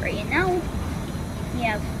Milfrey, and now we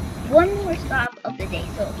have one more stop of the day.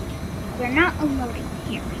 So we're not unloading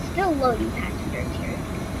here. We're still loading passengers here.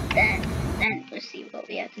 Then let's see what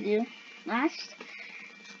we have to do last.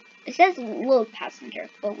 It says load passenger,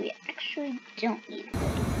 but we actually don't need to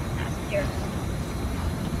load passengers.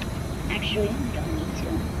 Actually, we don't need to.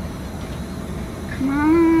 Come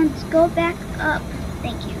on, let's go back up.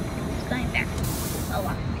 Thank you. It's going back a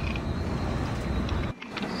lot.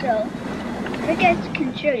 So, I guess I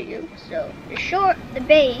can show you. So, the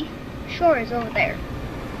bay shore is over there.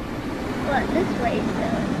 But this way is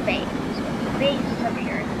the bay. So, the bay is over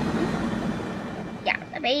here. Yeah,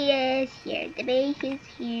 the bay is here. The bay is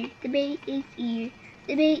here. The bay is here.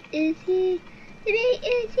 The bay is here. The bay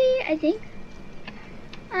is here, I think.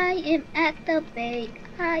 I am at the bay.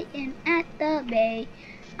 I am at the bay.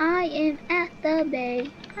 I am at the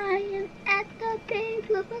bay. I am at the bay.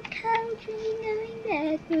 Look at Caltrain going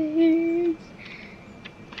backwards.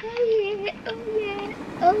 Oh yeah, oh yeah,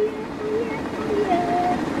 oh yeah, oh yeah, oh yeah,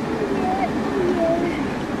 oh yeah, oh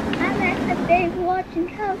yeah. I'm at the bay watching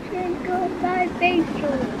Caltrain go by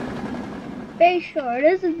Bayshore. Bayshore,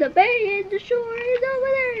 this is the bay and the shore is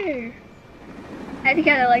over there. I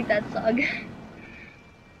kinda like that song.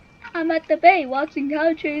 I'm at the bay watching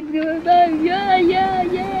Caltrain go by. Yeah, yeah,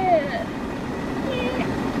 yeah. Yeah.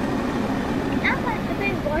 I'm at the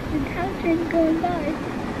bay watching Caltrain going by.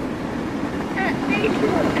 At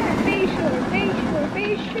Bayshore, Bayshore, Bayshore,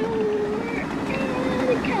 Bayshore. And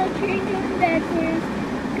the Caltrain going backwards.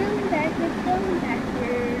 Going backwards, going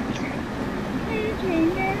backwards. Caltrain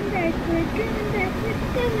going backwards, going backwards,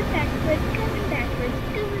 going backwards, going backwards,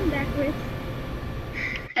 going backwards.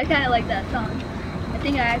 I kinda like that song. I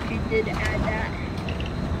think I actually did add that.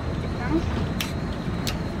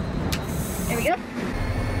 There we go.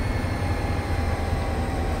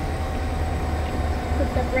 Put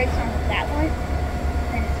the brakes on with that one.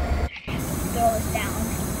 Then throw us down.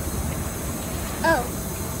 Oh.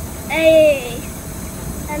 Hey.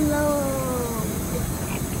 Hello.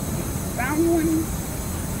 Round one.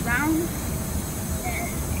 Round. And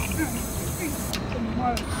some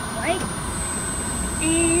more light.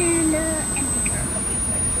 And empty car.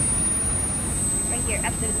 Right here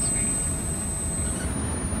after this one.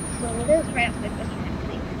 So it is right after this one, I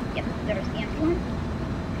believe. Yep, there's the empty one.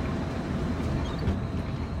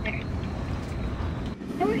 There.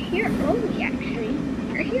 And we're here early actually.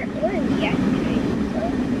 We're here early actually. So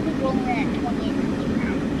we're rolling at 28 minutes from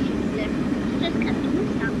now, which is good. Just cut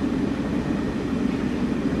this out.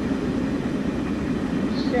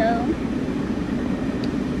 So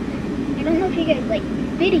I don't know if you guys like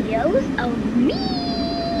videos of me.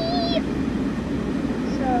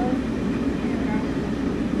 So, I don't know.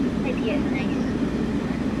 Maybe it's nice.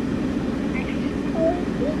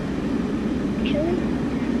 Actually,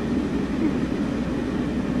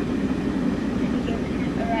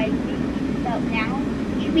 arriving about now.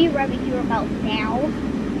 Should be arriving here about now.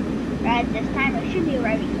 Right at this time, or should be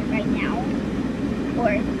arriving here right now.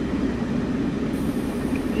 Or,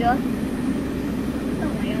 yeah. Oh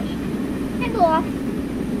my gosh. Handle off.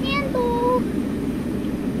 Handle.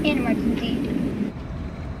 And emergency.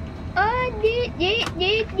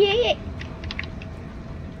 Yeah.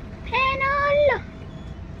 Panel.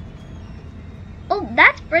 Oh,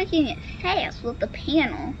 that's breaking it fast with the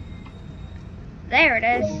panel. There it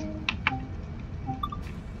is.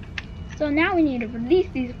 So now we need to release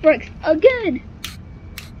these brakes again.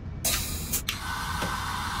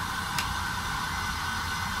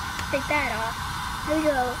 Take that off. Here we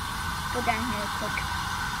go. Go down here quick.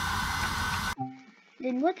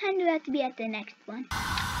 Then what time do we have to be at the next one?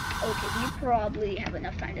 Okay, we probably have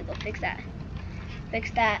enough time to go fix that.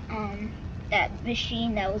 Fix that, that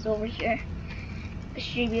machine that was over here. I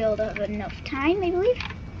should be able to have enough time, I believe.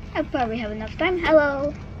 I probably have enough time.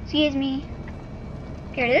 Hello. Excuse me.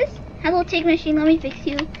 Here it is. Hello, TIG machine. Let me fix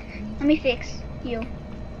you. Let me fix you.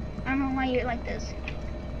 I don't know why you're like this.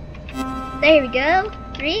 There we go.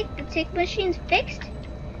 Three. The TIG machine's fixed.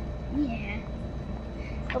 Yeah.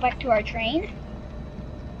 Go back to our train.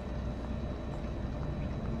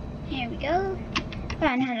 Here we go.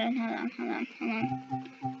 Hold on.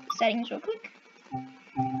 Settings real quick.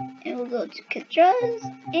 And we'll go to controls.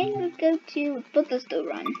 And we'll go to, but let's do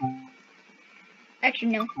run.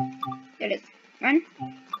 Actually, no. There it is. Run.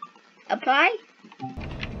 Apply.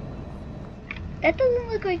 That doesn't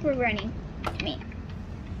look like we're running to me.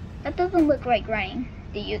 That doesn't look like running.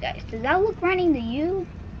 to you guys? Does that look running to you?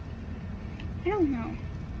 I don't know.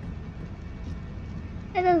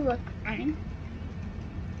 It does look running.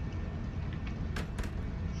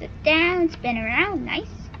 Sit down, spin around, nice.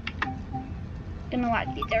 Don't know why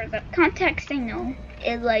there's a contact signal.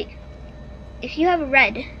 It's like, if you have a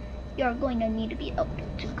red, you're going to need to be able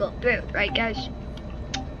to go through, right guys?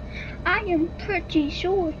 I am pretty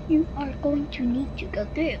sure you are going to need to go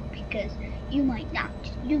through because you might not.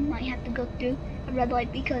 You might have to go through a red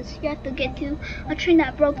light because you have to get to a train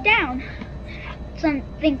that broke down. Some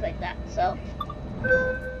things like that, so.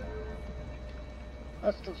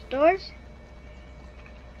 Close those doors.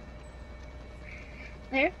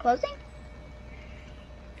 They're closing.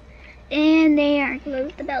 And they are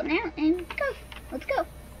closed about now, and go. Let's go.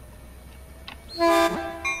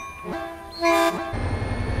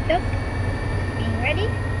 Go. Being ready.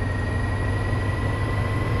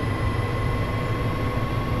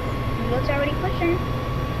 It's already pushing.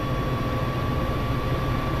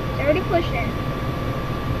 It's already pushing.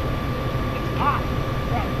 It's off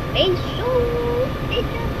from facial.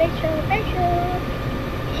 It's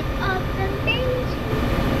off from facial.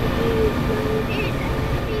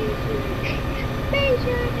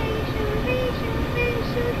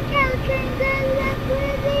 Caltrain, that's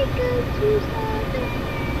where they go to southern.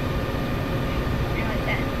 I like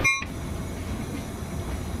that.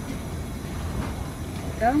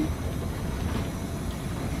 Go.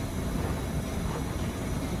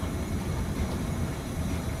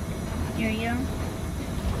 Here you go.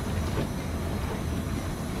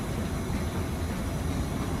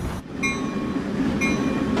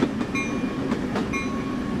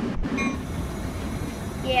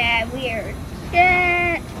 Yeah, we're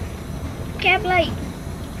set. Cab light.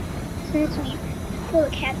 Since we pull the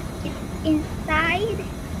cab inside.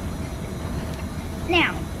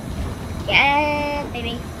 Now. Yeah,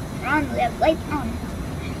 baby. We're on. We have lights on.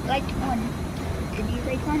 Lights on. Are these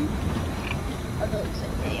lights on? Although it looks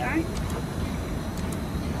like they are.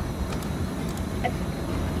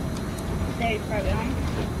 They're probably on.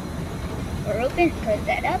 We're open. Put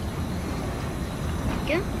that up. There we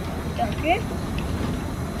go. Don't forget.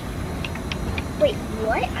 Wait,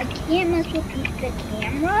 what? I can't mess with the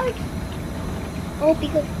camera? Oh,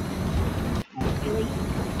 because... Really?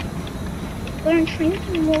 But on Trains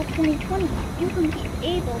in World 2020, you can be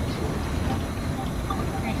able to...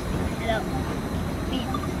 Nice, stick my head up.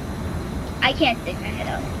 I can't stick my head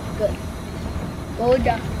up. Good. Go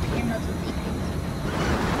down. And mess with these things.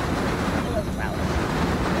 It was loud.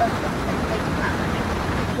 It was loud.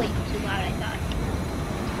 Way too loud, I thought.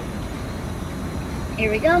 Here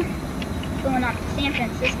we go. Going on to San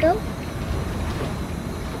Francisco.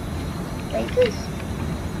 Like this.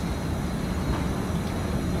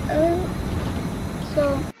 So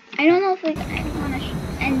I don't know if I want to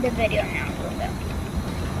end the video now a little bit.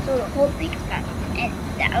 So the whole thing is got end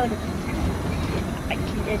out of the channel. I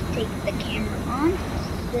can just take the camera on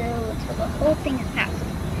so the whole thing is passed.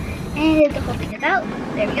 And if the whole thing is out,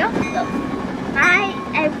 there we go. So bye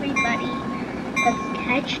everybody. Let's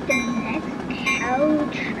catch the next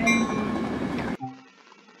Caltrain.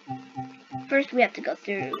 First, we have to go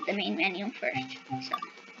through the main menu first. So.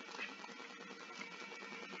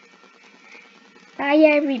 Bye,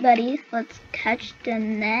 everybody. Let's catch the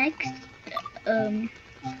next.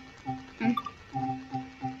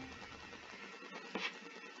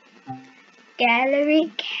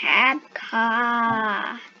 Gallery cab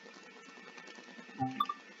car.